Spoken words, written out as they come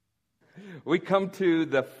We come to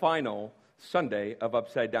the final Sunday of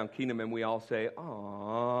Upside Down Kingdom, and we all say,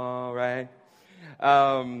 "Aww," right?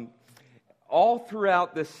 All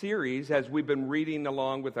throughout this series, as we've been reading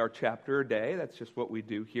along with our chapter a day, that's just what we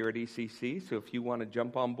do here at ECC. So if you want to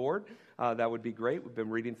jump on board, that would be great. We've been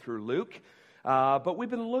reading through Luke. But we've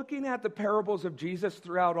been looking at the parables of Jesus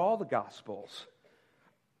throughout all the Gospels,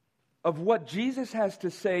 of what Jesus has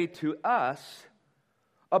to say to us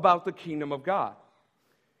about the kingdom of God.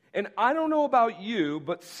 And I don't know about you,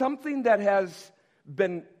 but something that has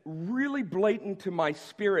been really blatant to my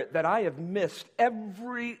spirit that I have missed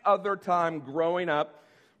every other time growing up,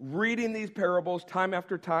 reading these parables time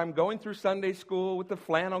after time, going through Sunday school with the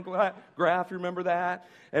flannel graph, remember that?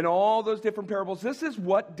 And all those different parables. This is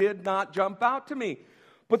what did not jump out to me.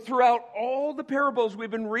 But throughout all the parables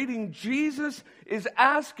we've been reading, Jesus is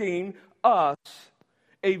asking us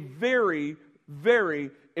a very,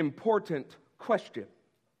 very important question.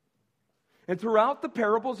 And throughout the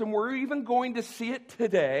parables, and we're even going to see it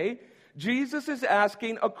today, Jesus is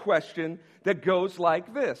asking a question that goes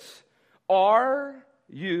like this: Are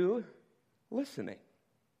you listening?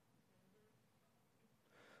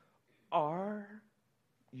 Are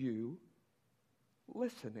you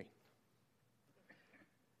listening?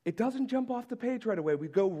 It doesn't jump off the page right away. We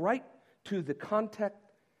go right to the content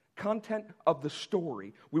of the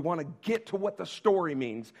story. We want to get to what the story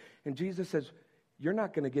means. And Jesus says, you're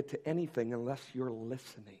not going to get to anything unless you're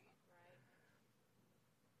listening.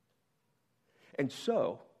 And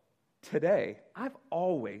so, today, I've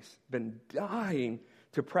always been dying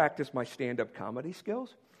to practice my stand-up comedy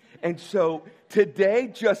skills. And so, today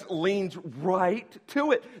just leans right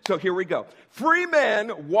to it. So here we go. Three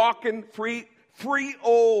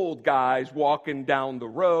old guys walking down the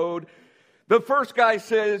road. The first guy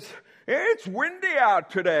says, it's windy out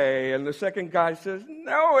today. And the second guy says,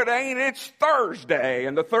 no, it ain't. It's Thursday.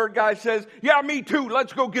 And the third guy says, yeah, me too.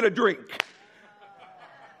 Let's go get a drink.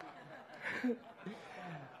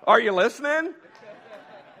 Are you listening?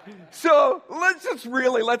 So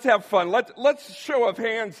let's have fun. Let's show of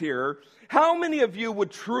hands here. How many of you would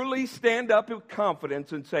truly stand up with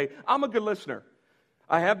confidence and say, I'm a good listener?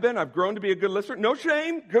 I have been. I've grown to be a good listener. No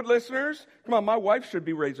shame. Good listeners. Come on, my wife should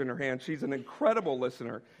be raising her hand. She's an incredible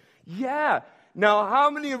listener. Yeah. Now, how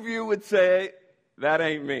many of you would say, that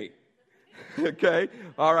ain't me? Okay.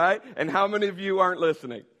 All right. And how many of you aren't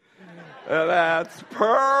listening? That's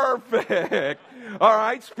perfect. All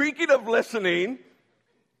right. Speaking of listening,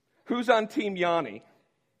 who's on Team Yanni?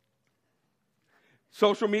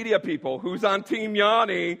 Social media people, who's on Team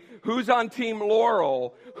Yanni? Who's on Team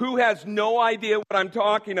Laurel? Who has no idea what I'm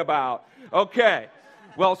talking about? Okay.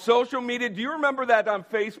 Well, social media, do you remember that on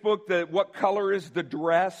Facebook, what color is the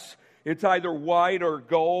dress? It's either white or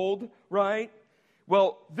gold, right?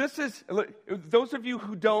 Well, those of you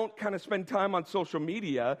who don't kind of spend time on social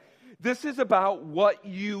media, this is about what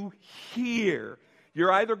you hear.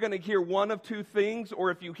 You're either going to hear one of two things,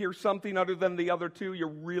 or if you hear something other than the other two, you're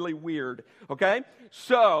really weird, okay?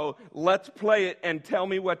 So, let's play it and tell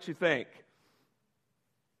me what you think.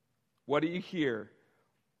 What do you hear?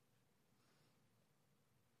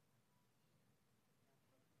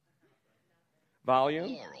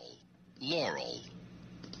 Volume? Laurel.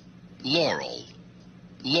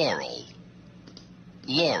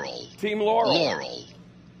 Team Laurel. Laurel.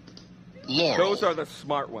 Those are the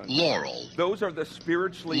smart ones. Laurel. Those are the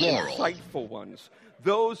spiritually Laurel. insightful ones.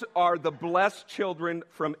 Those are the blessed children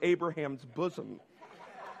from Abraham's bosom.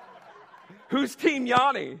 Who's Team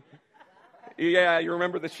Yanni? Yeah, you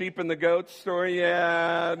remember the sheep and the goats story?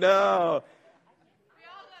 Yeah, no.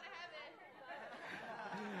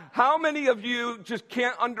 How many of you just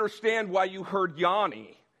can't understand why you heard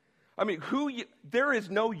Yanni? I mean, there is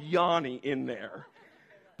no Yanni in there.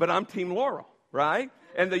 But I'm Team Laurel, right?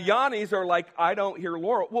 And the Yannis are like, I don't hear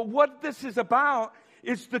Laurel. Well, what this is about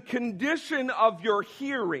is the condition of your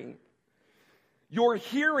hearing. Your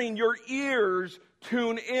hearing, your ears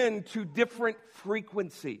tune in to different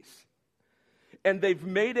frequencies. And they've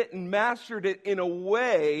made it and mastered it in a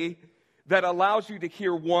way that allows you to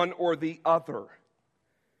hear one or the other.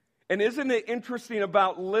 And isn't it interesting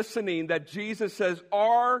about listening that Jesus says,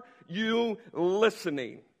 are you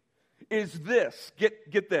listening? Is this,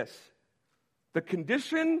 get this, the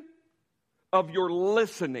condition of your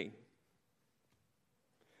listening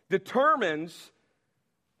determines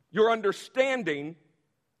your understanding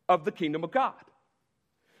of the kingdom of God.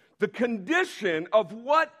 The condition of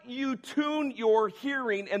what you tune your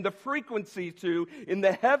hearing and the frequency to in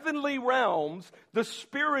the heavenly realms, the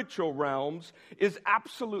spiritual realms, is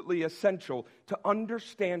absolutely essential to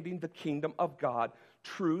understanding the kingdom of God,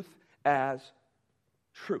 truth as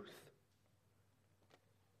truth.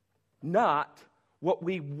 not what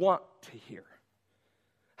we want to hear.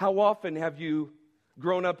 How often have you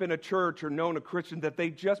grown up in a church or known a Christian that they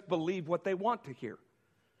just believe what they want to hear?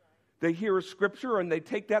 They hear a scripture and they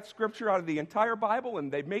take that scripture out of the entire Bible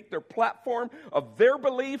and they make their platform of their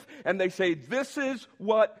belief and they say, this is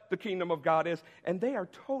what the kingdom of God is. And they are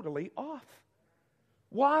totally off.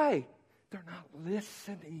 Why? They're not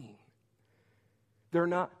listening. They're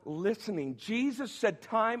not listening. Jesus said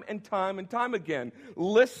time and time and time again,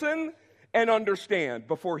 listen and understand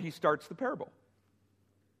before he starts the parable.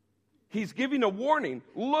 He's giving a warning.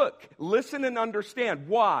 Look, listen and understand.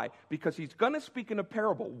 Why? Because he's going to speak in a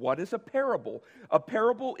parable. What is a parable? A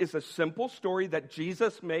parable is a simple story that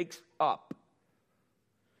Jesus makes up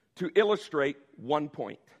to illustrate one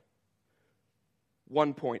point.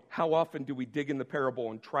 One point. How often do we dig in the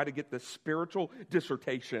parable and try to get the spiritual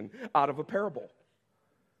dissertation out of a parable?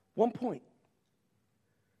 One point.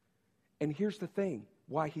 And here's the thing.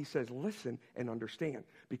 Why he says listen and understand.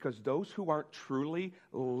 Because those who aren't truly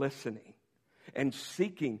listening and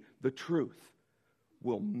seeking the truth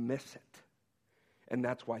will miss it. And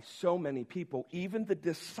that's why so many people, even the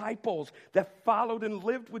disciples that followed and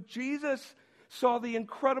lived with Jesus, saw the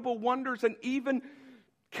incredible wonders and even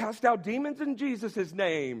cast out demons in Jesus'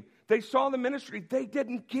 name. They saw the ministry. They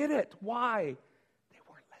didn't get it. Why? They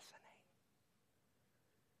weren't listening.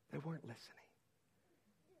 They weren't listening.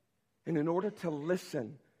 And in order to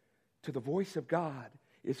listen to the voice of God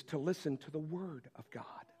is to listen to the Word of God.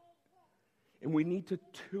 And we need to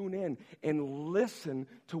tune in and listen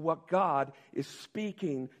to what God is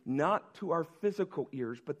speaking, not to our physical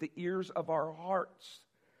ears, but the ears of our hearts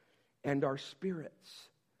and our spirits.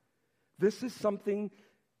 This is something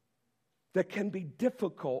that can be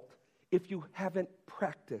difficult if you haven't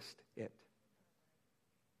practiced it.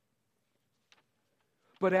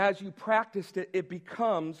 But as you practiced it, it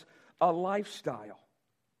becomes a lifestyle.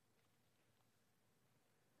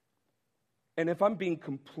 And if I'm being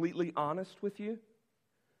completely honest with you,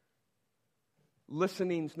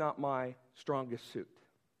 listening's not my strongest suit.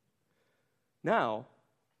 Now,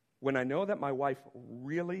 when I know that my wife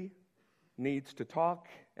really needs to talk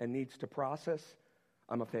and needs to process,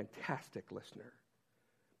 I'm a fantastic listener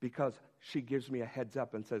because she gives me a heads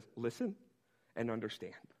up and says, listen and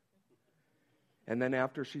understand. And then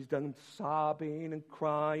after she's done sobbing and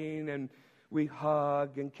crying and we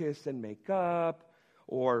hug and kiss and make up,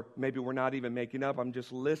 or maybe we're not even making up, I'm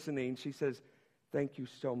just listening, she says, thank you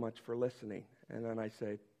so much for listening. And then I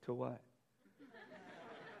say, to what?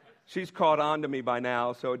 She's caught on to me by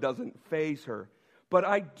now, so it doesn't faze her. But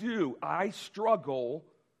I struggle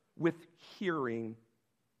with hearing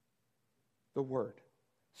the word.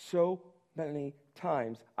 So many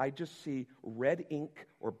times I just see red ink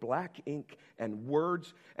or black ink and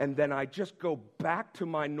words, and then I just go back to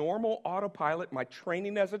my normal autopilot, my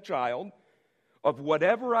training as a child, of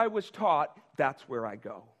whatever I was taught, that's where I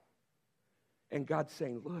go. And God's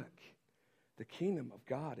saying, look, the kingdom of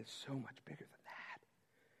God is so much bigger than that.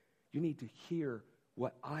 You need to hear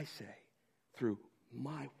what I say through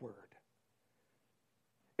my word.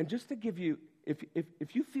 And just to give you,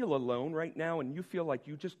 if you feel alone right now and you feel like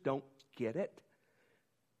you just don't get it,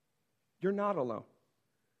 you're not alone.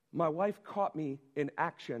 My wife caught me in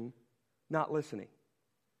action, not listening.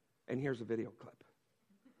 And here's a video clip.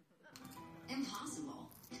 Impossible.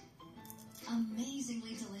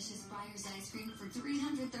 Amazingly delicious Breyers ice cream for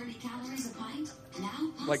 330 calories a pint. Now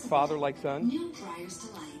possible. Like father, like son? New Breyers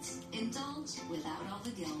Delight. Indulge without all the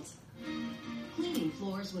guilt. Cleaning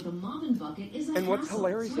floors with a mop and bucket is a And what's hassle.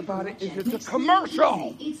 hilarious Free about it is budget. it's a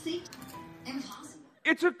commercial. It's safe. Impossible.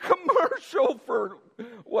 It's a commercial for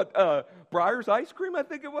what, Breyers ice cream, I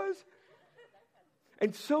think it was.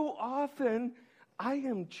 And so often, I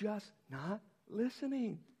am just not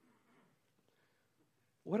listening.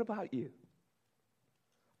 What about you?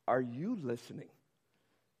 Are you listening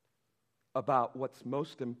about what's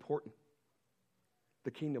most important?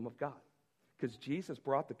 The kingdom of God. Because Jesus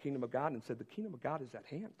brought the kingdom of God and said, the kingdom of God is at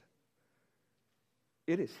hand.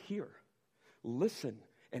 It is here. Listen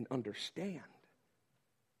and understand.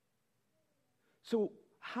 So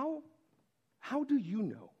how do you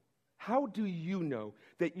know? How do you know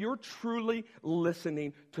that you're truly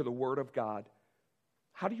listening to the Word of God?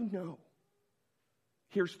 How do you know?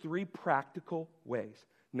 Here's 3 practical ways.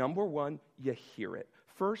 Number 1, you hear it.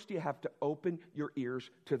 First, you have to open your ears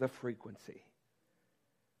to the frequency.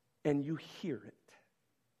 And you hear it.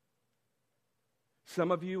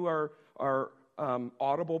 Some of you are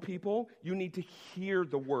audible people. You need to hear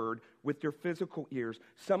the word with your physical ears.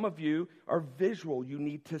 Some of you are visual. You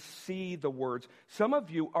need to see the words. Some of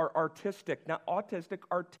you are artistic, not autistic,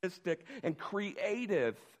 artistic and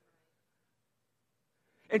creative.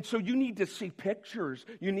 And so you need to see pictures.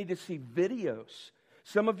 You need to see videos.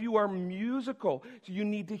 Some of you are musical. So you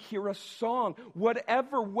need to hear a song.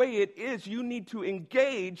 Whatever way it is, you need to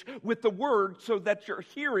engage with the Word so that you're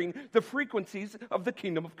hearing the frequencies of the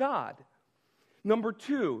kingdom of God. Number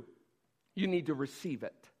 2, you need to receive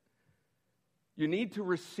it. You need to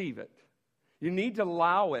receive it. You need to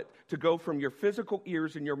allow it to go from your physical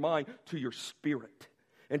ears and your mind to your spirit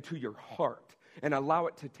and to your heart, and allow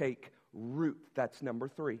it to take root. That's number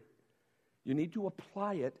 3. You need to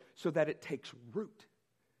apply it so that it takes root.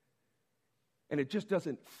 And it just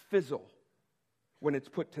doesn't fizzle when it's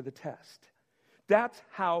put to the test. That's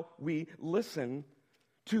how we listen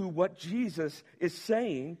to what Jesus is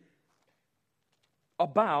saying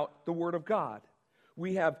about the Word of God.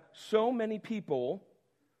 We have so many people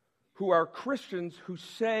who are Christians who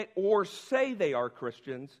say they are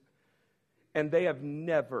Christians, and they have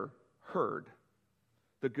never heard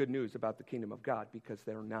the good news about the kingdom of God because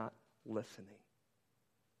they're not listening.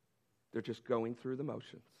 They're just going through the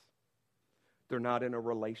motions. They're not in a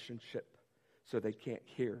relationship, so they can't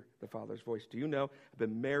hear the Father's voice. Do you know, I've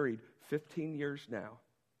been married 15 years now,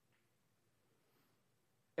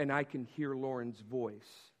 and I can hear Lauren's voice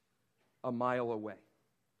a mile away.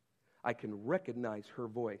 I can recognize her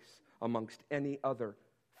voice amongst any other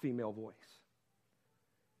female voice.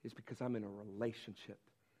 It's because I'm in a relationship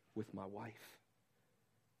with my wife.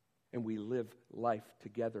 And we live life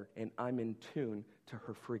together, and I'm in tune to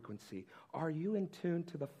her frequency. Are you in tune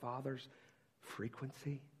to the Father's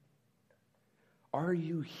frequency? Are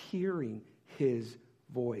you hearing His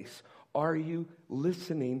voice? Are you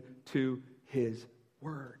listening to His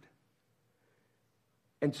Word?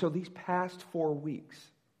 And so these past 4 weeks,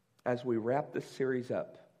 as we wrap this series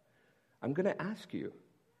up, I'm going to ask you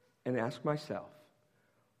and ask myself,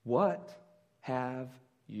 what have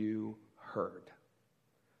you heard?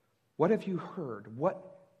 What have you heard?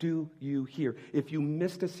 What do you hear? If you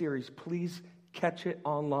missed a series, please catch it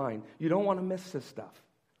online. You don't want to miss this stuff.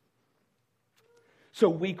 So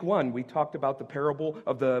week 1, we talked about the parable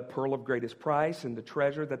of the pearl of greatest price and the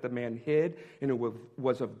treasure that the man hid, and it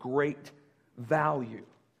was of great value.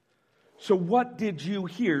 So what did you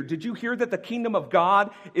hear? Did you hear that the kingdom of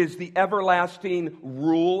God is the everlasting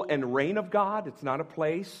rule and reign of God? It's not a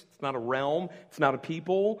place, it's not a realm, it's not a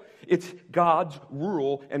people. It's God's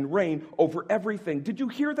rule and reign over everything. Did you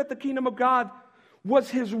hear that the kingdom of God was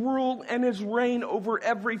His rule and His reign over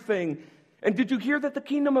everything? And did you hear that the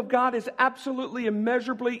kingdom of God is absolutely,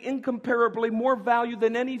 immeasurably, incomparably more value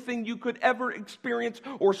than anything you could ever experience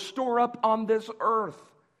or store up on this earth?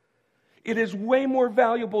 It is way more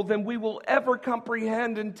valuable than we will ever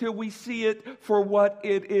comprehend until we see it for what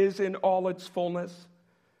it is in all its fullness.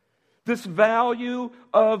 This value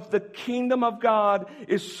of the kingdom of God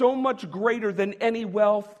is so much greater than any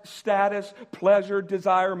wealth, status, pleasure,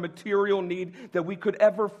 desire, material need that we could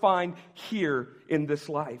ever find here in this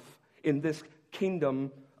life, in this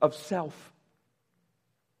kingdom of self.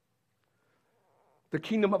 The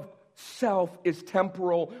kingdom of self is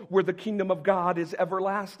temporal, where the kingdom of God is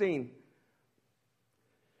everlasting.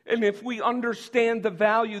 And if we understand the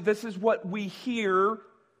value, this is what we hear.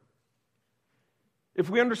 If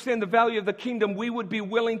we understand the value of the kingdom, we would be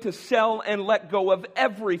willing to sell and let go of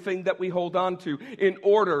everything that we hold on to in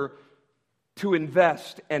order to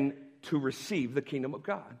invest and to receive the kingdom of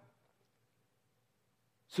God.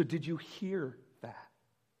 So did you hear that?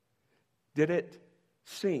 Did it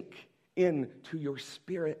sink into your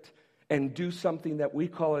spirit and do something that we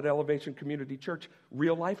call at Elevation Community Church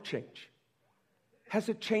real life change? Has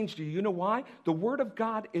it changed you? You know why? The Word of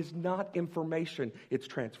God is not information, it's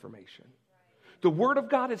transformation. The Word of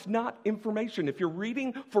God is not information. If you're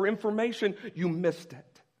reading for information, you missed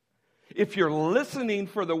it. If you're listening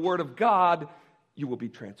for the Word of God, you will be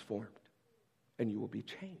transformed and you will be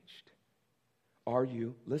changed. Are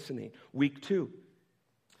you listening? Week 2,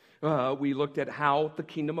 we looked at how the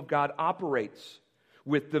kingdom of God operates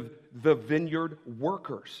with the vineyard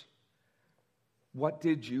workers. What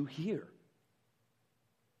did you hear?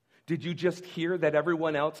 Did you just hear that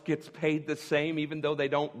everyone else gets paid the same even though they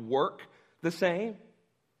don't work the same?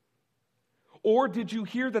 Or did you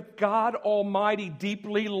hear that God Almighty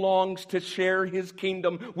deeply longs to share His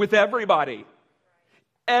kingdom with everybody?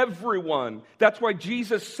 Everyone. That's why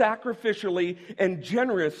Jesus sacrificially and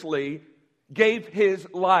generously gave His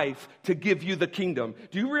life to give you the kingdom.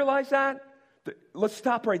 Do you realize that? Let's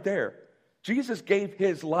stop right there. Jesus gave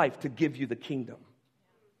His life to give you the kingdom.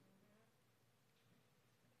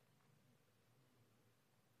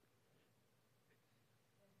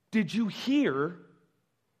 Did you hear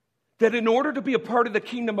that in order to be a part of the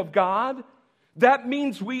kingdom of God, that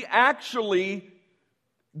means we actually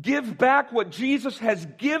give back what Jesus has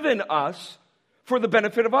given us for the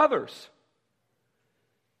benefit of others.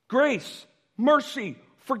 Grace, mercy,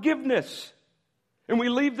 forgiveness. And we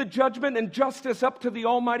leave the judgment and justice up to the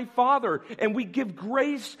Almighty Father. And we give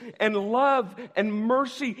grace and love and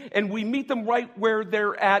mercy. And we meet them right where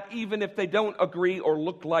they're at, even if they don't agree or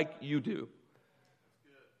look like you do.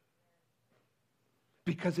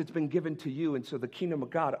 Because it's been given to you. And so the kingdom of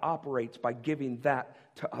God operates by giving that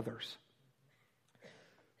to others.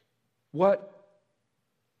 What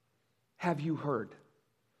have you heard?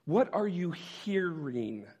 What are you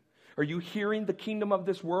hearing? Are you hearing the kingdom of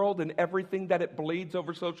this world and everything that it bleeds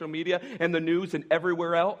over social media and the news and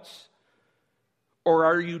everywhere else? Or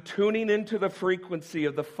are you tuning into the frequency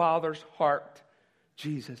of the Father's heart?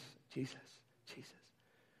 Jesus, Jesus, Jesus.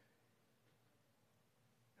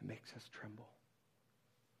 It makes us tremble.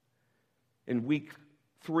 In week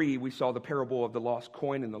 3, we saw the parable of the lost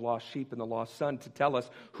coin and the lost sheep and the lost son to tell us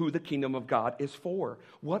who the kingdom of God is for.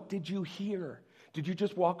 What did you hear? Did you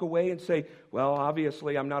just walk away and say, well,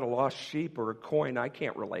 obviously I'm not a lost sheep or a coin, I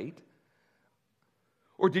can't relate?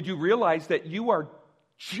 Or did you realize that you are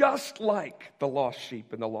just like the lost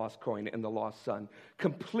sheep and the lost coin and the lost son,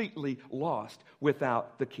 completely lost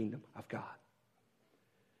without the kingdom of God?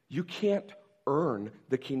 You can't earn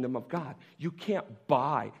the kingdom of God. You can't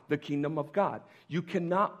buy the kingdom of God. You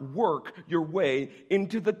cannot work your way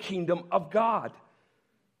into the kingdom of God.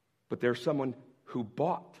 But there's someone who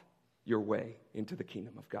bought your way into the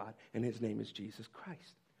kingdom of God, and his name is Jesus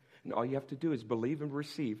Christ. And all you have to do is believe and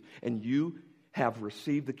receive, and you have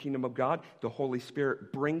received the kingdom of God. The Holy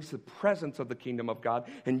Spirit brings the presence of the kingdom of God,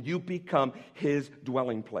 and you become his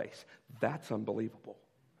dwelling place. That's unbelievable.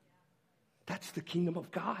 That's the kingdom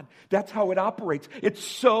of God. That's how it operates. It's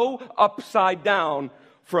so upside down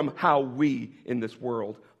from how we in this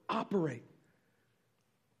world operate.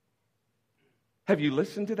 Have you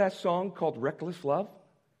listened to that song called Reckless Love?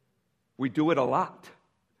 We do it a lot.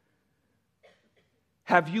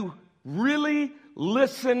 Have you really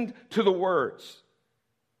listened to the words?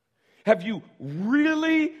 Have you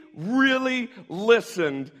really, really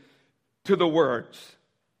listened to the words?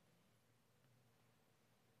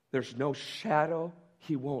 There's no shadow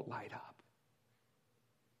he won't light up.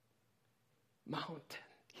 Mountain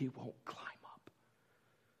he won't climb up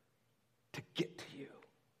to get to you.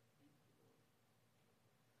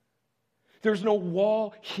 There's no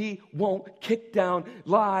wall he won't kick down,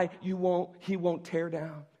 lie he won't tear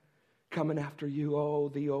down. Coming after you, oh,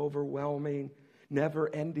 the overwhelming,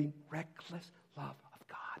 never-ending, reckless love of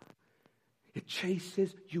God. It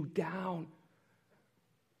chases you down,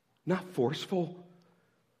 not forceful.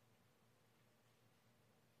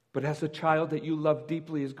 But as a child that you love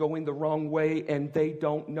deeply is going the wrong way and they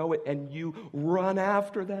don't know it and you run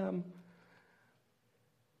after them.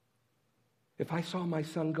 If I saw my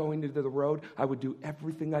son going into the road, I would do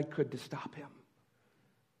everything I could to stop him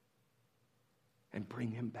and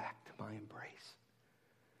bring him back to my embrace.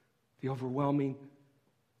 The overwhelming,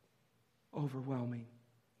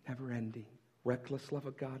 never-ending, reckless love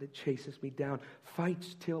of God, it chases me down,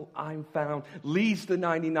 fights till I'm found, leaves the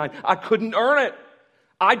 99. I couldn't earn it.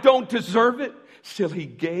 I don't deserve it. Still, he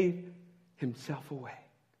gave himself away.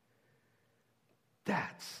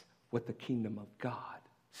 That's what the kingdom of God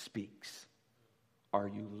speaks. Are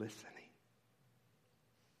you listening?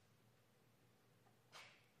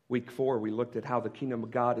 Week 4, we looked at how the kingdom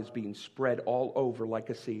of God is being spread all over like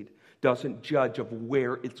a seed. Doesn't judge of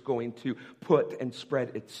where it's going to put and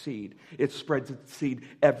spread its seed. It spreads its seed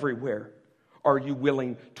everywhere. Are you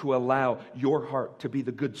willing to allow your heart to be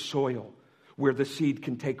the good soil where the seed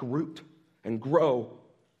can take root and grow?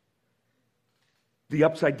 The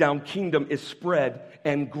upside down kingdom is spread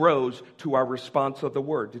and grows to our response of the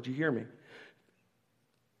word. Did you hear me?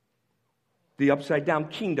 The upside down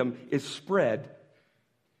kingdom is spread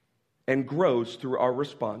and grows through our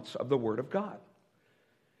response of the word of God.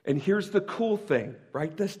 And here's the cool thing.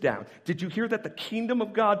 Write this down. Did you hear that the kingdom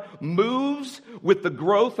of God moves with the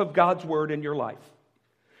growth of God's word in your life?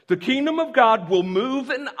 The kingdom of God will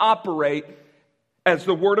move and operate as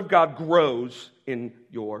the word of God grows in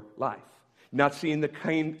your life. Not seeing the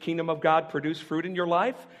kingdom of God produce fruit in your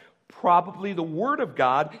life? Probably the word of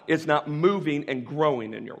God is not moving and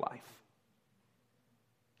growing in your life.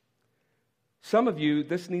 Some of you,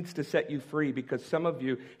 this needs to set you free because some of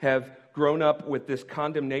you have grown up with this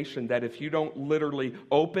condemnation that if you don't literally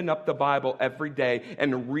open up the Bible every day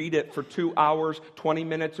and read it for 2 hours, 20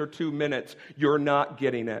 minutes, or 2 minutes, you're not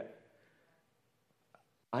getting it.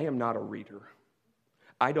 I am not a reader.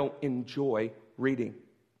 I don't enjoy reading.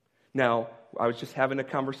 Now, I was just having a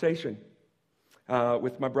conversation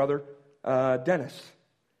with my brother, Dennis.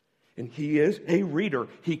 And he is a reader.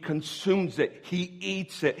 He consumes it. He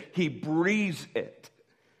eats it. He breathes it.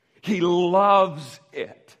 He loves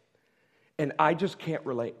it. And I just can't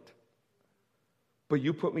relate. But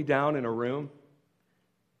you put me down in a room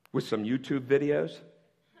with some YouTube videos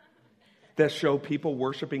that show people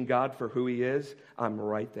worshiping God for who he is, I'm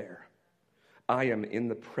right there. I am in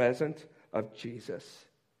the presence of Jesus.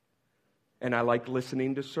 And I like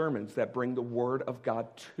listening to sermons that bring the Word of God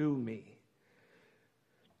to me.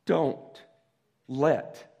 Don't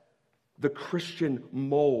let the Christian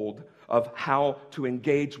mold of how to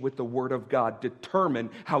engage with the Word of God determine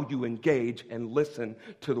how you engage and listen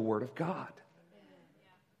to the Word of God.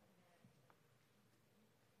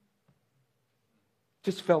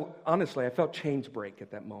 I felt chains break at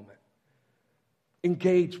that moment.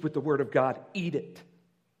 Engage with the Word of God. Eat it.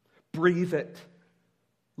 Breathe it.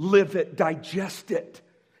 Live it. Digest it.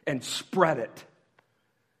 And spread it.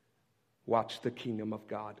 Watch the kingdom of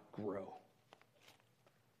God grow.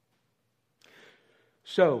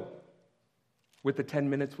 So, with the 10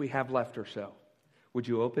 minutes we have left or so, would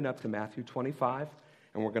you open up to Matthew 25?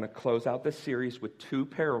 And we're going to close out this series with two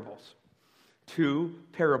parables. Two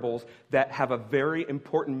parables that have a very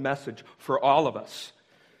important message for all of us.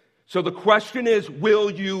 So the question is, will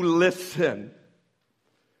you listen?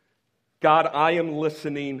 God, I am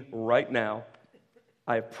listening right now.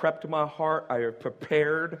 I have prepped my heart. I have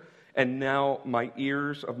prepared. And now my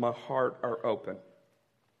ears of my heart are open.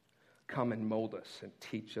 Come and mold us and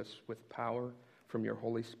teach us with power from your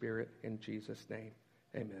Holy Spirit in Jesus' name.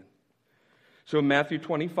 Amen. So in Matthew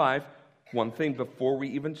 25, one thing before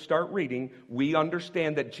we even start reading, we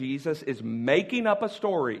understand that Jesus is making up a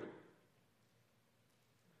story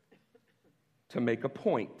to make a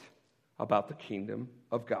point about the kingdom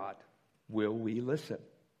of God. Will we listen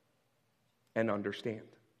and understand?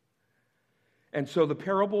 And so the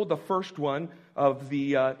parable, the first one of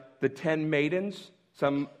the 10 maidens,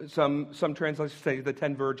 some translations say the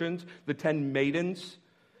 10 virgins, the 10 maidens.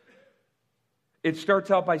 It starts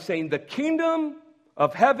out by saying the kingdom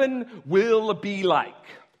of heaven will be like.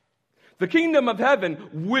 The kingdom of heaven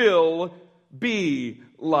will be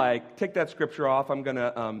like. Take that scripture off. I'm going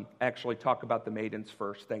to actually talk about the maidens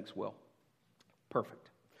first. Thanks, Will. Perfect.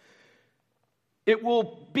 It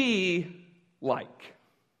will be like.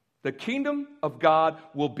 The kingdom of God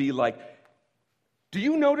will be like. Do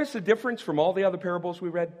you notice a difference from all the other parables we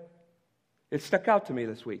read? It stuck out to me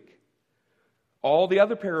this week. All the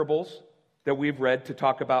other parables that we've read to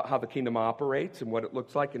talk about how the kingdom operates and what it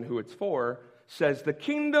looks like and who it's for, says the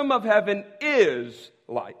kingdom of heaven is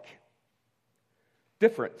like.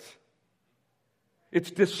 Difference.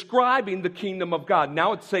 It's describing the kingdom of God.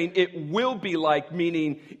 Now it's saying it will be like,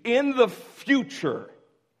 meaning in the future,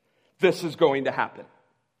 this is going to happen.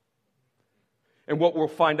 And what we'll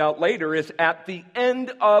find out later is at the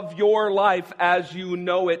end of your life as you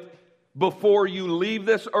know it, before you leave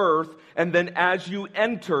this earth, and then as you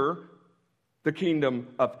enter the kingdom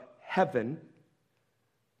of heaven,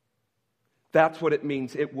 that's what it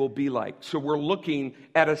means it will be like. So we're looking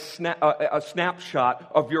at a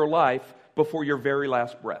snapshot of your life before your very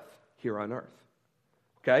last breath here on earth.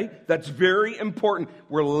 Okay? That's very important.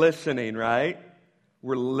 We're listening, right?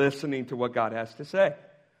 We're listening to what God has to say.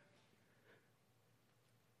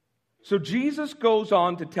 So Jesus goes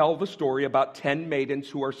on to tell the story about 10 maidens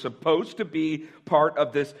who are supposed to be part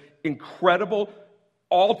of this incredible,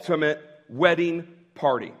 ultimate wedding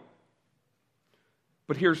party.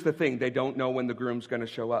 But here's the thing, they don't know when the groom's going to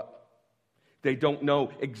show up. They don't know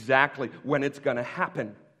exactly when it's going to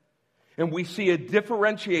happen. And we see a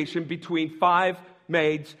differentiation between 5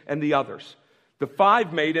 maids and the others. The 5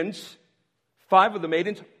 of the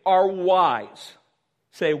maidens are wise.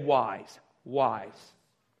 Say wise. Wise.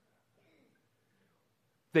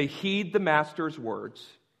 They heed the master's words,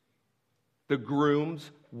 the groom's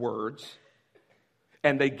words,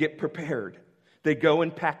 and they get prepared. They go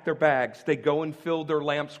and pack their bags. They go and fill their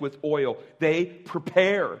lamps with oil. They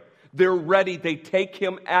prepare. They're ready. They take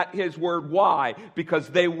him at his word. Why? Because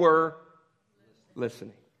they were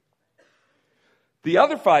listening. The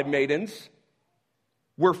other 5 maidens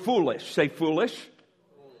were foolish. Say foolish.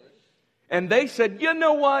 And they said, you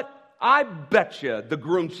know what? I bet you the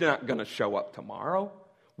groom's not going to show up tomorrow.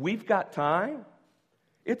 We've got time.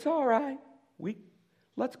 It's all right.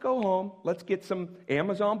 Let's go home. Let's get some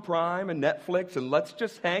Amazon Prime and Netflix and let's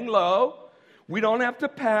just hang low. We don't have to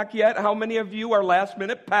pack yet. How many of you are last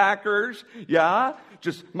minute packers? Yeah?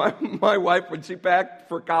 Just my wife, when she packed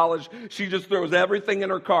for college, she just throws everything in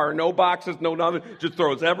her car. No boxes, no nothing. Just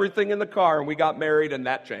throws everything in the car. And we got married and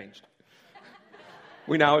that changed.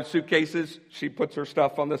 We now have suitcases. She puts her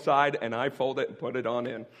stuff on the side and I fold it and put it on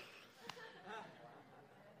in.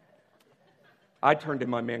 I turned in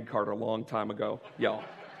my man card a long time ago, y'all.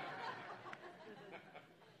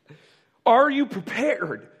 Are you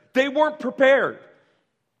prepared? They weren't prepared.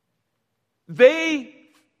 They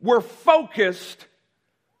were focused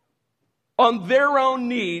on their own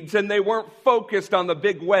needs, and they weren't focused on the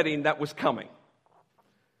big wedding that was coming.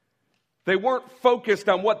 They weren't focused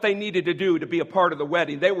on what they needed to do to be a part of the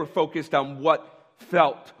wedding. They were focused on what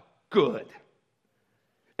felt good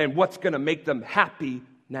and what's going to make them happy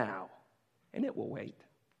now. And it will wait.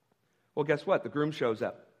 Well, guess what? The groom shows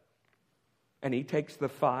up. And he takes the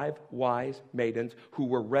 5 wise maidens who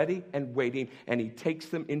were ready and waiting, and he takes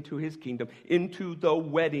them into his kingdom, into the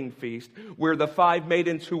wedding feast, where the 5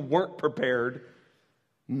 maidens who weren't prepared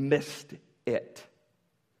missed it.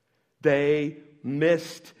 They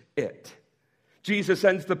missed it. Jesus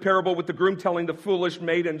ends the parable with the groom telling the foolish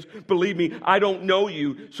maidens, believe me, I don't know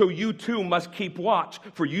you, so you too must keep watch,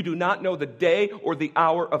 for you do not know the day or the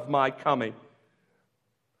hour of my coming.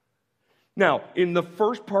 Now, in the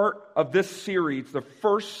first part of this series, the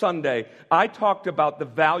first Sunday, I talked about the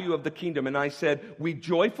value of the kingdom, and I said we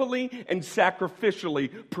joyfully and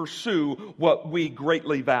sacrificially pursue what we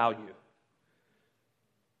greatly value.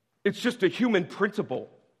 It's just a human principle.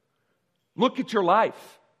 Look at your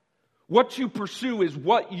life. What you pursue is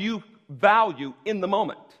what you value in the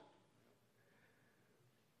moment.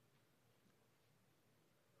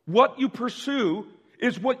 What you pursue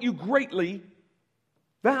is what you greatly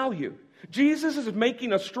value. Jesus is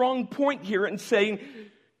making a strong point here and saying,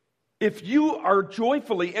 if you are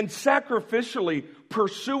joyfully and sacrificially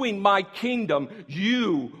pursuing my kingdom,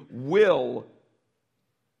 you will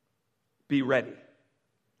be ready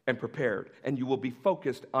and prepared, and you will be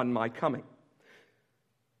focused on my coming.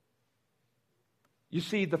 You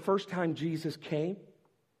see, the first time Jesus came,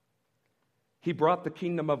 he brought the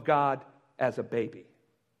kingdom of God as a baby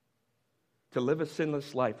to live a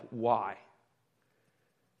sinless life. Why?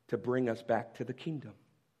 To bring us back to the kingdom,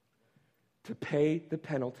 to pay the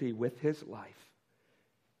penalty with his life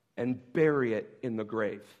and bury it in the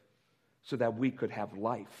grave so that we could have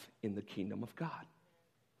life in the kingdom of God.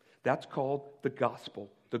 That's called the gospel,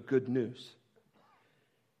 the good news.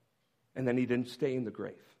 And then he didn't stay in the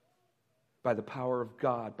grave. By the power of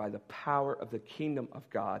God, by the power of the kingdom of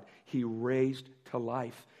God, he raised to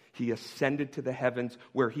life. He ascended to the heavens,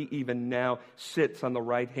 where he even now sits on the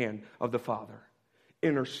right hand of the Father,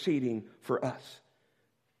 interceding for us.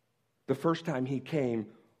 The first time he came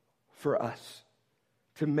for us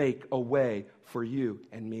to make a way for you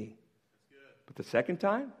and me. But the second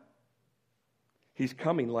time, he's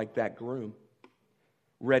coming like that groom,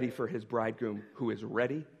 ready for his bridegroom, who is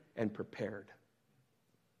ready and prepared.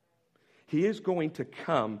 He is going to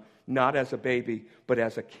come not as a baby, but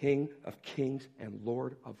as a King of kings and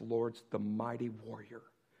Lord of lords, the mighty warrior.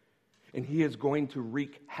 And he is going to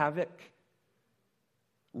wreak havoc.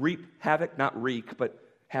 Reap havoc, not wreak, but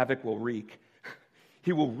havoc will wreak.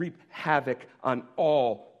 He will reap havoc on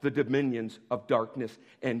all the dominions of darkness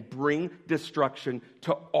and bring destruction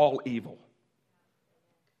to all evil.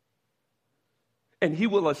 And he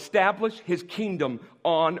will establish his kingdom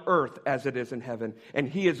on earth as it is in heaven. And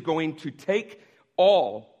he is going to take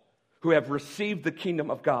all who have received the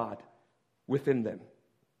kingdom of God within them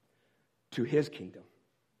to his kingdom.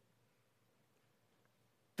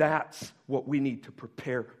 That's what we need to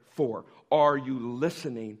prepare for. Are you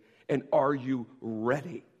listening and are you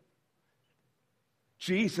ready?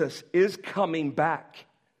 Jesus is coming back.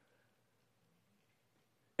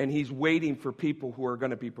 And he's waiting for people who are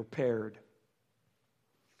going to be prepared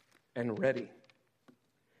and ready.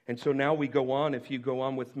 And so now we go on. If you go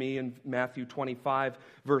on with me in Matthew 25,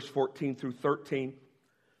 verse 14 through 13.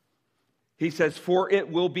 He says, for it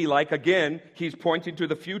will be like, again, he's pointing to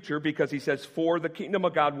the future because he says, for the kingdom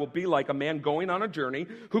of God will be like a man going on a journey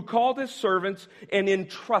who called his servants and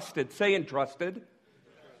entrusted, say entrusted,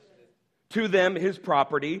 to them his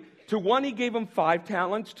property. To one he gave him 5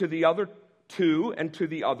 talents, to the other 2, and to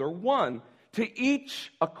the other 1. To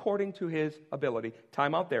each according to his ability.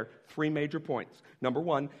 Time out there. 3 major points. Number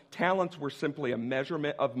 1, talents were simply a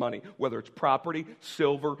measurement of money, whether it's property,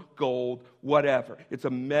 silver, gold, whatever. It's a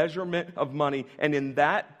measurement of money. And in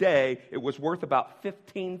that day, it was worth about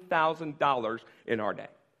 $15,000 in our day.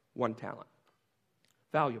 1 talent.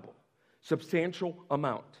 Valuable. Substantial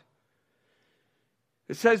amount.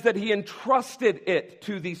 It says that he entrusted it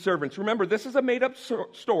to these servants. Remember, this is a made-up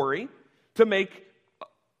story to make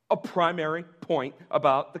a primary point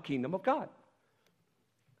about the kingdom of God.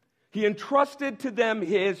 He entrusted to them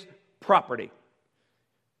his property,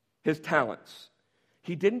 his talents.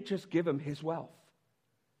 He didn't just give them his wealth.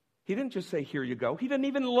 He didn't just say, here you go. He didn't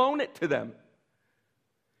even loan it to them.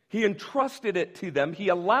 He entrusted it to them. He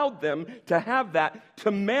allowed them to have that,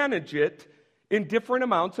 to manage it in different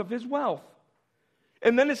amounts of his wealth.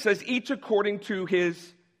 And then it says, each according to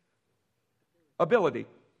his ability.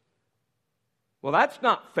 Well, that's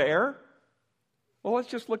not fair. Well, let's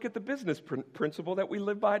just look at the business principle that we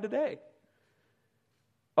live by today.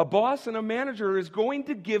 A boss and a manager is going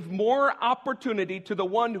to give more opportunity to the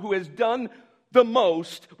one who has done the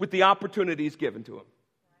most with the opportunities given to him.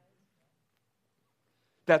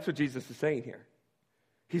 That's what Jesus is saying here.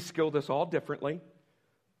 He skilled us all differently,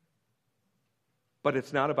 but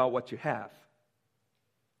it's not about what you have.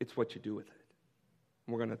 It's what you do with it.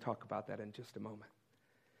 And we're going to talk about that in just a moment.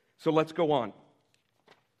 So let's go on.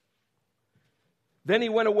 Then he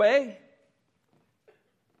went away,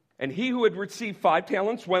 and he who had received 5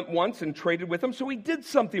 talents went once and traded with them. So he did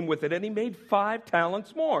something with it, and he made 5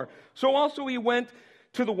 talents more. So also he went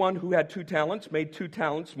to the one who had 2 talents, made 2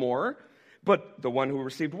 talents more. But the one who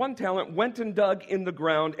received 1 talent went and dug in the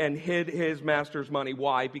ground and hid his master's money.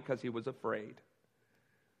 Why? Because he was afraid.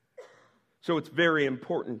 So it's very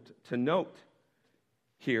important to note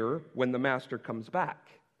here when the master comes back.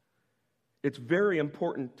 It's very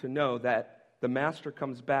important to know that the master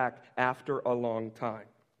comes back after a long time.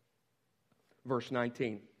 Verse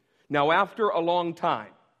 19. Now after a long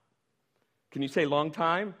time. Can you say long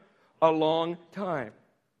time? A long time.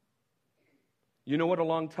 You know what a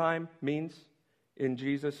long time means in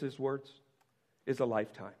Jesus' words? Is a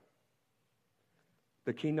lifetime.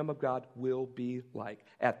 The kingdom of God will be like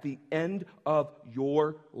at the end of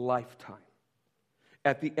your lifetime.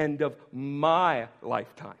 At the end of my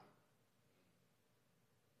lifetime.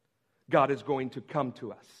 God is going to come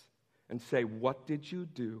to us and say, what did you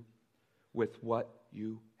do with what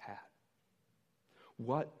you had?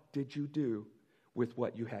 What did you do with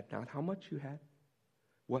what you had? Not how much you had.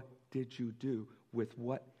 What did you do with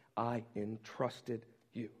what I entrusted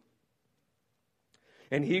you?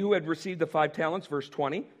 And he who had received the 5 talents, verse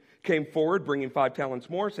 20, came forward bringing 5 talents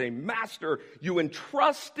more, saying, Master, you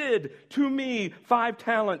entrusted to me 5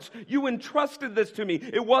 talents. You entrusted this to me.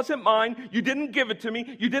 It wasn't mine. You didn't give it to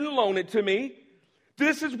me. You didn't loan it to me.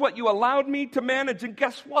 This is what you allowed me to manage. And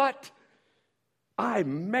guess what? I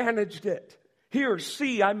managed it. Here,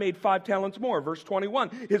 see, I made 5 talents more. Verse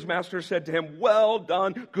 21, his master said to him, well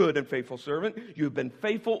done, good and faithful servant. You've been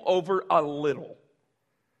faithful over a little.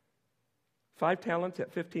 5 talents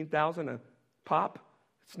at 15,000 a pop,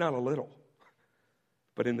 it's not a little.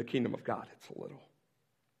 But in the kingdom of God, it's a little.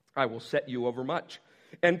 I will set you over much.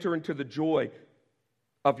 Enter into the joy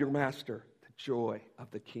of your master, the joy of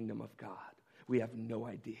the kingdom of God. We have no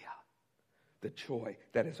idea the joy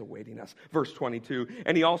that is awaiting us. Verse 22,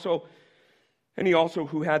 and he also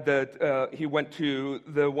who had he went to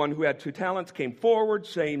the one who had 2 talents, came forward,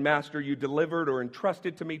 saying, Master, you delivered or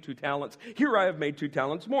entrusted to me 2 talents. Here I have made 2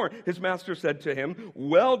 talents more. His master said to him,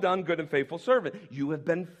 well done, good and faithful servant. You have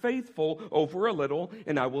been faithful over a little,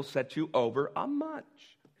 and I will set you over a much.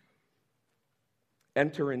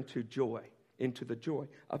 Enter into the joy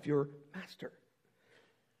of your master.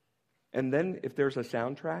 And then if there's a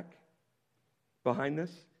soundtrack behind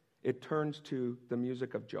this, it turns to the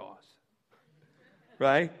music of Jaws.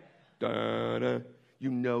 Right? Da-da. You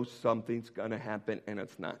know something's going to happen and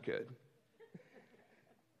it's not good.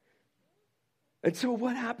 And so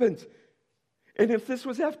what happens? And if this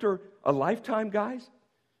was after a lifetime, guys,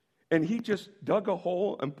 and he just dug a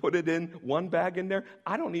hole and put it in one bag in there,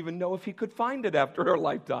 I don't even know if he could find it after a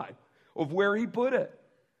lifetime of where he put it.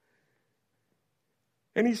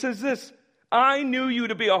 And he says this, I knew you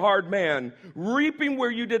to be a hard man, reaping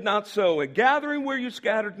where you did not sow, and gathering where you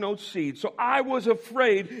scattered no seed. So I was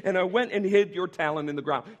afraid, and I went and hid your talent in the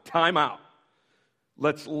ground. Time out.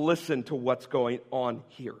 Let's listen to what's going on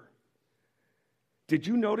here. Did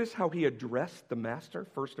you notice how he addressed the master,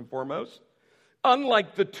 first and foremost?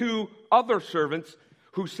 Unlike the 2 other servants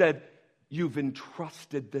who said, you've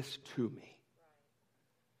entrusted this to me.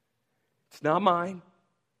 It's not mine.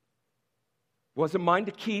 Wasn't mine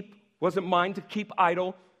to keep. Wasn't mine to keep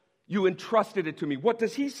idle. You entrusted it to me. What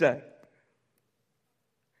does he say?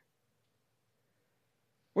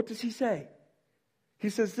 What does he say? He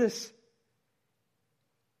says this.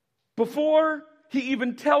 Before he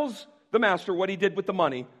even tells the master what he did with the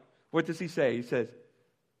money, what does he say? He says,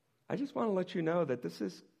 I just want to let you know that this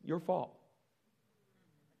is your fault.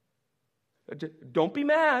 Don't be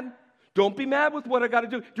mad. Don't be mad with what I got to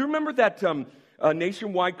do. Do you remember that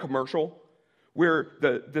Nationwide commercial where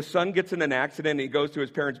the son gets in an accident and he goes to his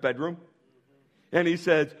parents' bedroom? And he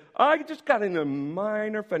says, I just got in a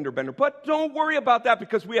minor fender bender, but don't worry about that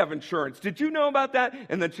because we have insurance. Did you know about that?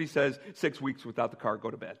 And then she says, 6 weeks without the car, go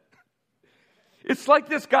to bed. It's like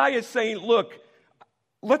this guy is saying, look,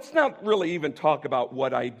 let's not really even talk about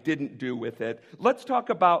what I didn't do with it. Let's talk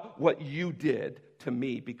about what you did to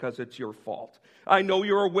me because it's your fault. I know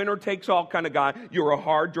you're a winner-takes-all kind of guy. You're a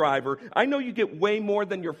hard driver. I know you get way more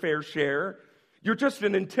than your fair share. You're just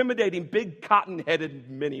an intimidating, big, cotton-headed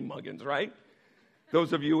mini-muggins, right?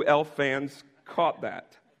 Those of you Elf fans caught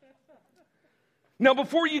that. Now,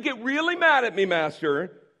 before you get really mad at me,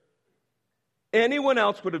 Master, anyone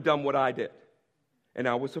else would have done what I did. And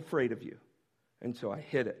I was afraid of you. And so I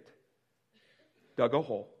hid it, dug a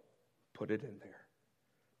hole, put it in there.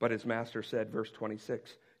 But his master said, verse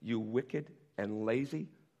 26, you wicked and lazy,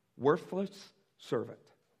 worthless servant.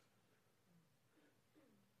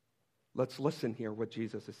 Let's listen here what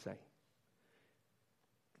Jesus is saying.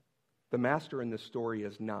 The master in this story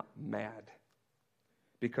is not mad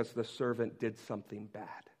because the servant did something bad.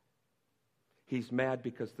 He's mad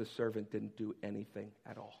because the servant didn't do anything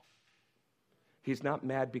at all. He's not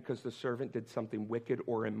mad because the servant did something wicked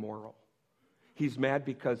or immoral. He's mad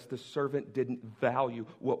because the servant didn't value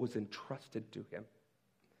what was entrusted to him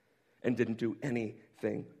and didn't do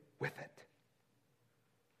anything with it.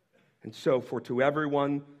 And so, for to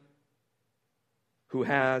everyone who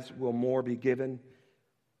has will more be given,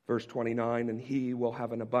 verse 29, and he will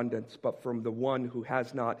have an abundance. But from the one who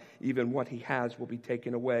has not, even what he has will be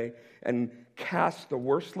taken away. And cast the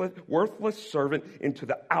worthless servant into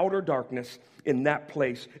the outer darkness. In that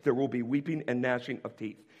place there will be weeping and gnashing of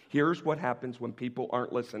teeth. Here's what happens when people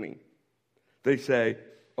aren't listening. They say,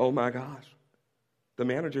 oh my gosh, the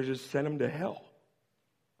manager just sent him to hell.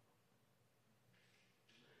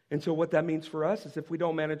 And so what that means for us is if we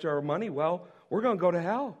don't manage our money well, we're going to go to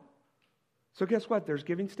hell. So guess what? There's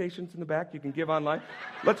giving stations in the back. You can give online.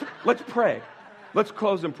 Let's pray. Let's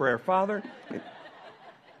close in prayer. Father,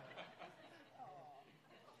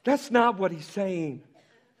 that's not what he's saying.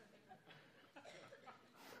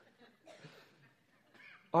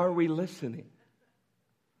 Are we listening?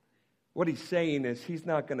 What he's saying is he's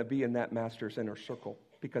not going to be in that master's inner circle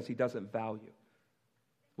because he doesn't value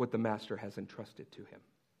what the master has entrusted to him.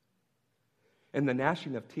 And the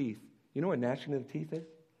gnashing of teeth, you know what gnashing of the teeth is?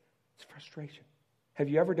 It's frustration. Have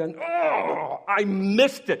you ever done, oh, I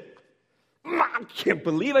missed it. I can't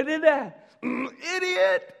believe I did that.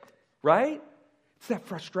 Idiot. Right? It's that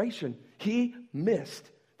frustration. He missed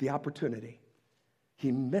the opportunity.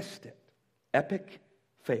 He missed it. Epic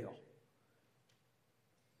fail.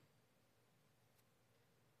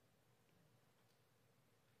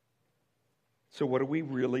 So what do we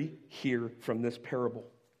really hear from this parable?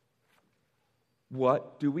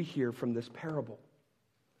 What do we hear from this parable?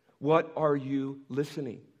 What are you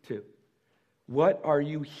listening to? What are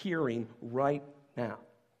you hearing right now?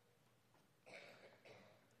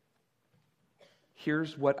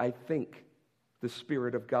 Here's what I think the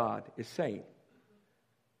Spirit of God is saying.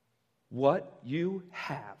 What you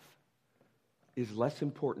have is less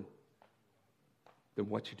important than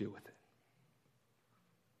what you do with it.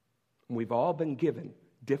 And we've all been given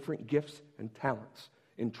different gifts and talents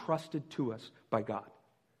entrusted to us by God.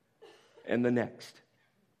 And the next.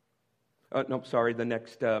 Thank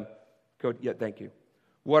you.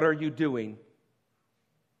 What are you doing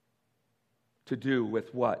to do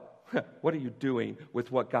with what? What are you doing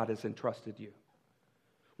with what God has entrusted you?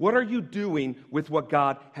 What are you doing with what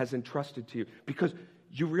God has entrusted to you? Because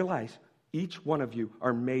you realize each one of you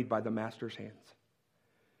are made by the Master's hands.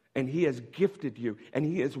 And He has gifted you and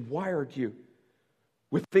He has wired you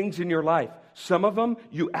with things in your life. Some of them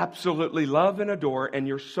you absolutely love and adore and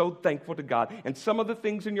you're so thankful to God. And some of the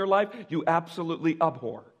things in your life you absolutely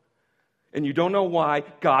abhor. And you don't know why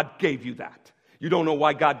God gave you that. You don't know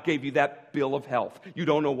why God gave you that bill of health. You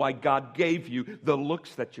don't know why God gave you the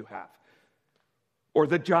looks that you have or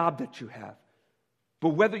the job that you have. But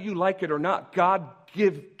whether you like it or not, God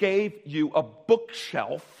gave you a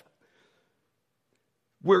bookshelf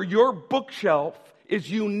where your bookshelf is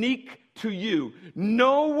unique to you.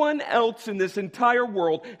 No one else in this entire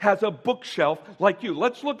world has a bookshelf like you.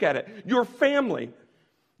 Let's look at it. Your family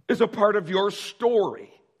is a part of your story.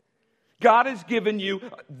 God has given you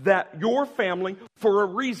that your family for a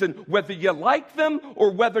reason, whether you like them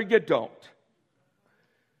or whether you don't.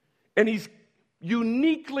 And He's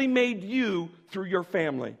uniquely made you through your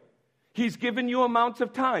family. He's given you amounts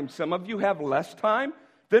of time. Some of you have less time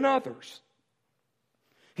than others.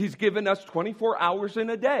 He's given us 24 hours in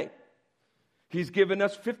a day. He's given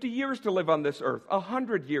us 50 years to live on this earth,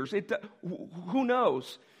 100 years. Who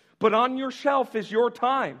knows? But on your shelf is your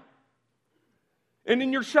time. And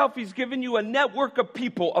in your shelf, He's given you a network of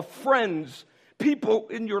people, of friends, people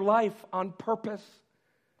in your life on purpose.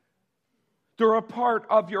 They're a part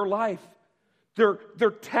of your life.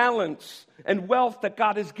 They're talents and wealth that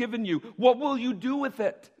God has given you. What will you do with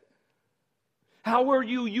it? How are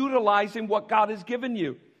you utilizing what God has given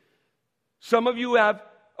you? Some of you have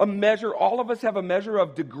a measure, all of us have a measure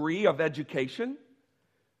of degree of education,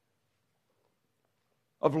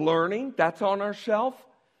 of learning. That's on our shelf.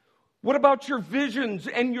 What about your visions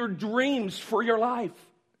and your dreams for your life?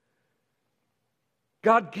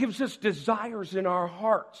 God gives us desires in our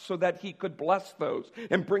hearts so that He could bless those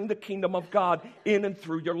and bring the kingdom of God in and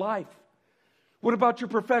through your life. What about your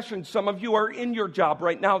profession? Some of you are in your job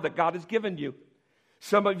right now that God has given you.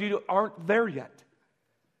 Some of you aren't there yet.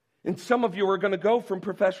 And some of you are going to go from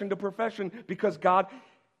profession to profession because God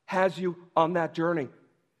has you on that journey.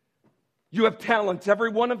 You have talents. Every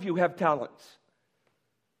one of you have talents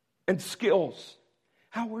and skills.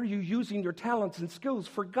 How are you using your talents and skills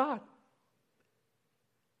for God?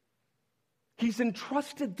 He's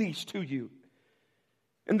entrusted these to you.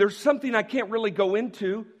 And there's something I can't really go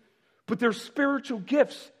into, but they're spiritual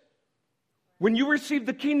gifts. When you receive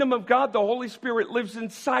the kingdom of God, the Holy Spirit lives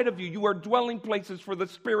inside of you. You are dwelling places for the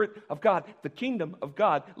Spirit of God. The kingdom of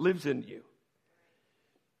God lives in you.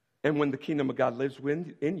 And when the kingdom of God lives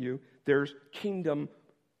in you, there's kingdom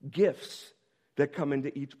gifts that come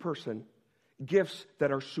into each person. Gifts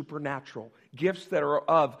that are supernatural. Gifts that are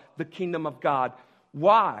of the kingdom of God.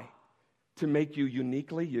 Why? To make you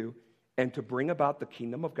uniquely you and to bring about the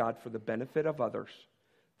kingdom of God for the benefit of others.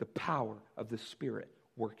 The power of the Spirit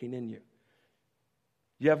working in you.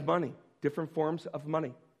 You have money, different forms of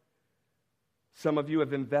money. Some of you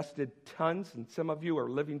have invested tons, and some of you are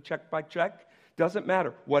living check by check. Doesn't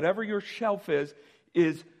matter. Whatever your shelf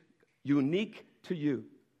is unique to you.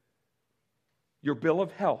 Your bill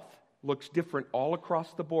of health looks different all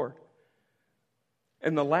across the board.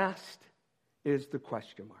 And the last is the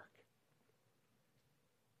question mark.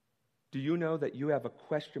 Do you know that you have a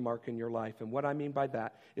question mark in your life? And what I mean by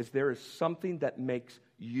that is there is something that makes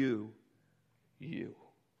you, you.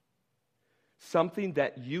 Something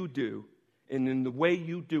that you do, and in the way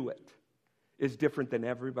you do it, is different than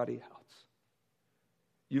everybody else.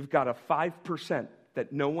 You've got a 5% that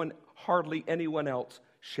hardly anyone else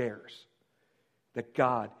shares. That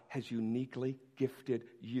God has uniquely gifted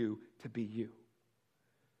you to be you.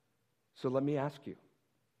 So let me ask you,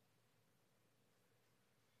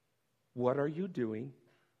 what are you doing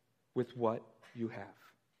with what you have?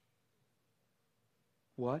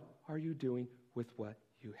 What are you doing with what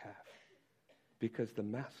you have? Because the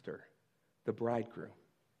master, the bridegroom,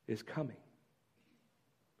 is coming.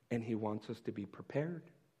 And he wants us to be prepared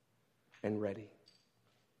and ready.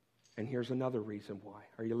 And here's another reason why.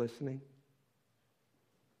 Are you listening?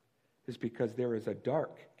 Is because there is a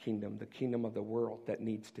dark kingdom, the kingdom of the world, that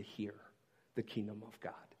needs to hear the kingdom of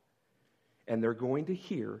God. And they're going to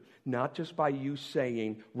hear, not just by you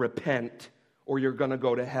saying, repent, or you're going to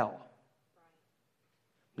go to hell.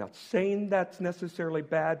 Not saying that's necessarily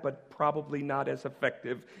bad, but probably not as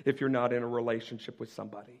effective if you're not in a relationship with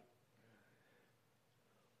somebody.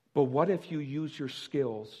 But what if you use your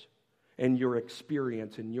skills and your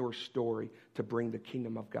experience and your story to bring the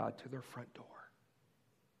kingdom of God to their front door?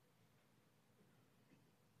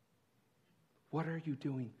 What are you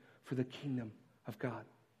doing for the kingdom of God?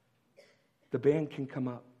 The band can come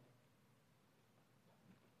up.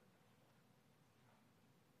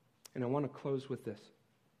 And I want to close with this.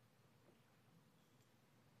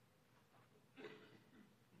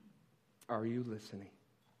 Are you listening?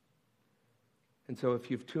 And so if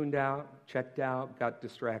you've tuned out, checked out, got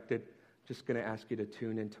distracted, I'm just going to ask you to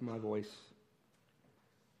tune into my voice.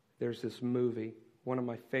 There's this movie, one of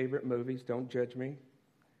my favorite movies, don't judge me.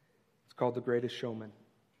 It's called The Greatest Showman.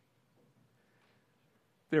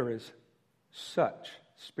 There is such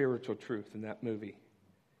spiritual truth in that movie,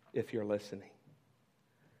 if you're listening.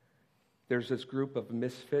 There's this group of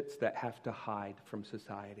misfits that have to hide from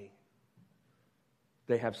society.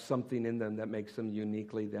 They have something in them that makes them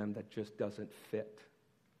uniquely them that just doesn't fit.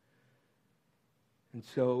 And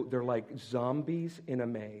so they're like zombies in a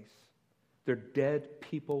maze. They're dead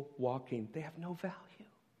people walking. They have no value.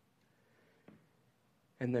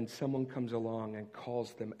 And then someone comes along and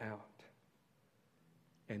calls them out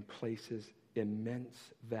and places immense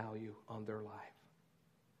value on their life.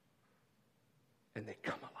 And they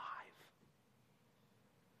come alive.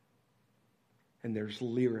 And there's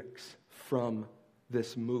lyrics from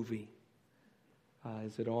this movie.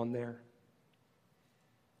 Is it on there?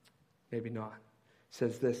 Maybe not. It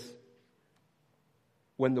says this: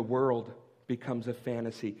 when the world becomes a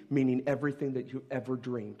fantasy, meaning everything that you ever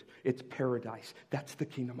dreamed, it's paradise. That's the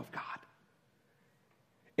kingdom of God.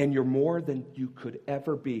 And you're more than you could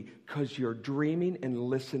ever be because you're dreaming and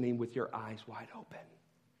listening with your eyes wide open.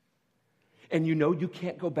 And you know you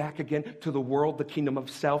can't go back again to the world, the kingdom of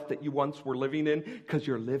self that you once were living in, because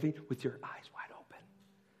you're living with your eyes wide open.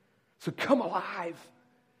 So come alive.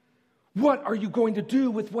 What are you going to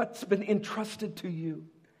do with what's been entrusted to you?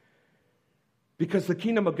 Because the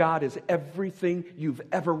kingdom of God is everything you've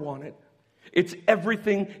ever wanted. It's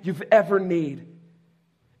everything you've ever need.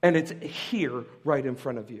 And it's here right in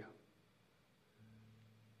front of you.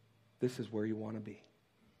 This is where you want to be.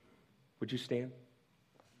 Would you stand?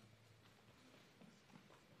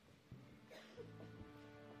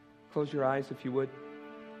 Close your eyes if you would.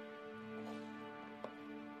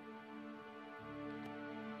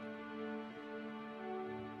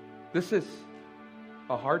 This is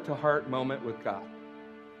a heart-to-heart moment with God.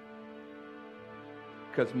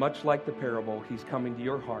 Because much like the parable, he's coming to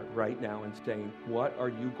your heart right now and saying, what are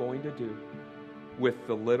you going to do with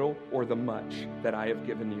the little or the much that I have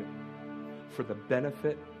given you for the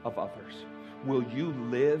benefit of others? Will you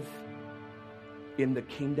live in the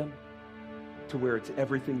kingdom to where it's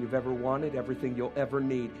everything you've ever wanted, everything you'll ever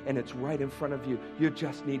need, and it's right in front of you? You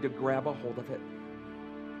just need to grab a hold of it.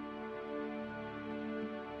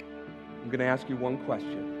 I'm going to ask you one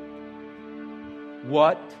question.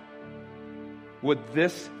 What would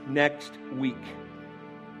this next week,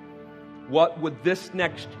 what would this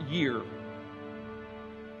next year,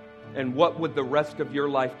 and what would the rest of your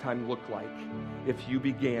lifetime look like if you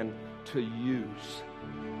began to use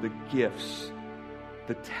the gifts,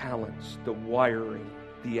 the talents, the wiring,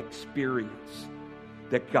 the experience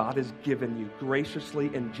that God has given you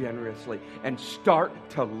graciously and generously, and start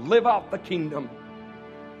to live out the kingdom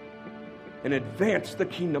and advance the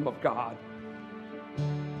kingdom of God?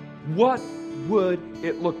 What would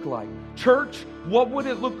it look like? Church, what would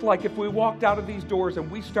it look like if we walked out of these doors and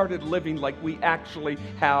we started living like we actually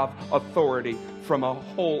have authority from a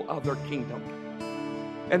whole other kingdom?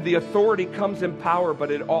 And the authority comes in power, but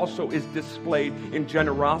it also is displayed in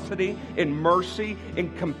generosity, in mercy, in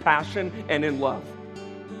compassion, and in love.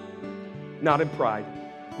 Not in pride,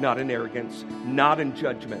 not in arrogance, not in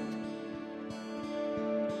judgment.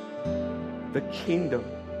 The kingdom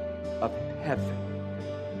of heaven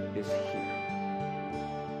is here.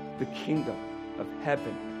 The kingdom of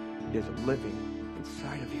heaven is living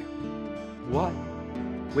inside of you. What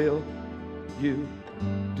will you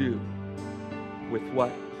do with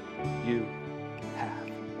what you have?